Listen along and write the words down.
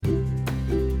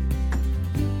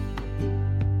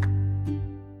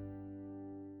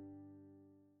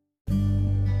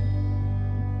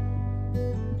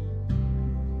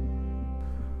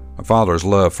father's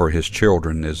love for his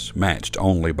children is matched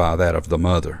only by that of the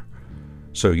mother.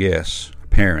 So yes,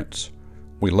 parents,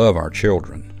 we love our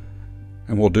children,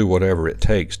 and we'll do whatever it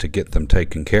takes to get them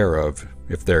taken care of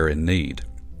if they're in need.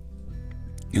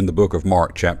 In the book of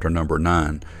Mark, chapter number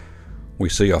 9, we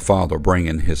see a father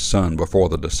bringing his son before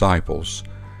the disciples.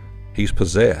 He's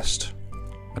possessed.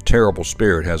 A terrible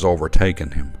spirit has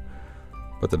overtaken him,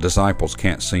 but the disciples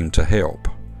can't seem to help.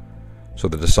 So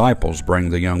the disciples bring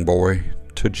the young boy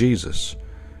to Jesus,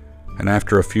 and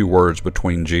after a few words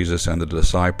between Jesus and the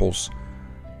disciples,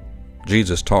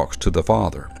 Jesus talks to the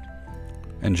father.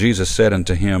 And Jesus said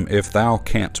unto him, If thou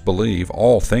canst believe,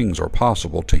 all things are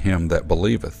possible to him that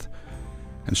believeth.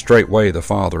 And straightway the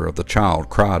father of the child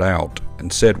cried out,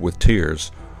 and said with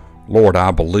tears, Lord, I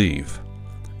believe,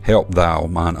 help thou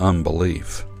mine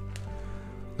unbelief.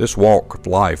 This walk of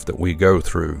life that we go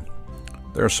through,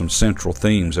 there are some central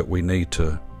themes that we need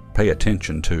to pay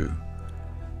attention to.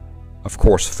 Of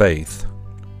course, faith.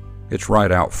 It's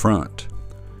right out front.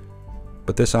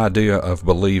 But this idea of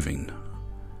believing.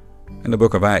 In the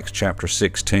book of Acts, chapter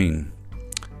 16,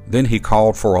 Then he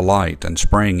called for a light, and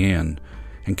sprang in,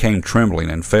 and came trembling,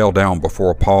 and fell down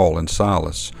before Paul and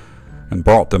Silas, and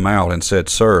brought them out, and said,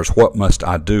 Sirs, what must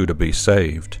I do to be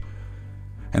saved?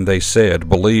 And they said,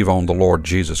 Believe on the Lord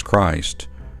Jesus Christ,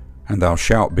 and thou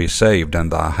shalt be saved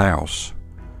and thy house.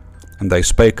 And they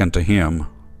spake unto him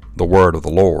the word of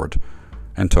the Lord,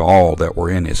 and to all that were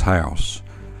in his house.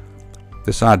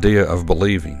 This idea of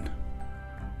believing.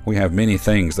 We have many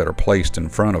things that are placed in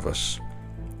front of us.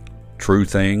 True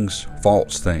things,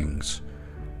 false things.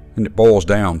 And it boils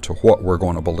down to what we're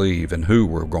going to believe and who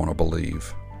we're going to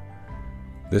believe.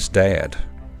 This dad,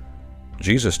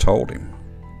 Jesus told him,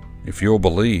 if you'll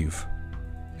believe,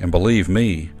 and believe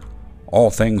me, all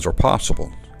things are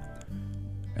possible.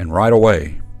 And right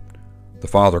away, the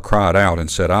father cried out and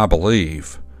said, I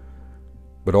believe.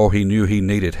 But oh, he knew he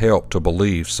needed help to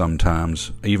believe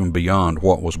sometimes, even beyond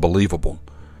what was believable.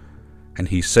 And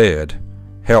he said,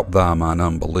 Help thou mine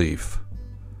unbelief.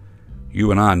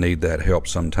 You and I need that help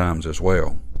sometimes as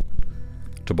well,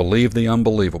 to believe the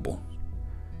unbelievable.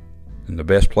 And the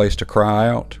best place to cry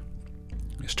out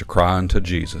is to cry unto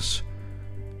Jesus,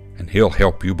 and he'll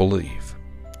help you believe.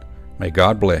 May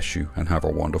God bless you, and have a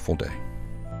wonderful day.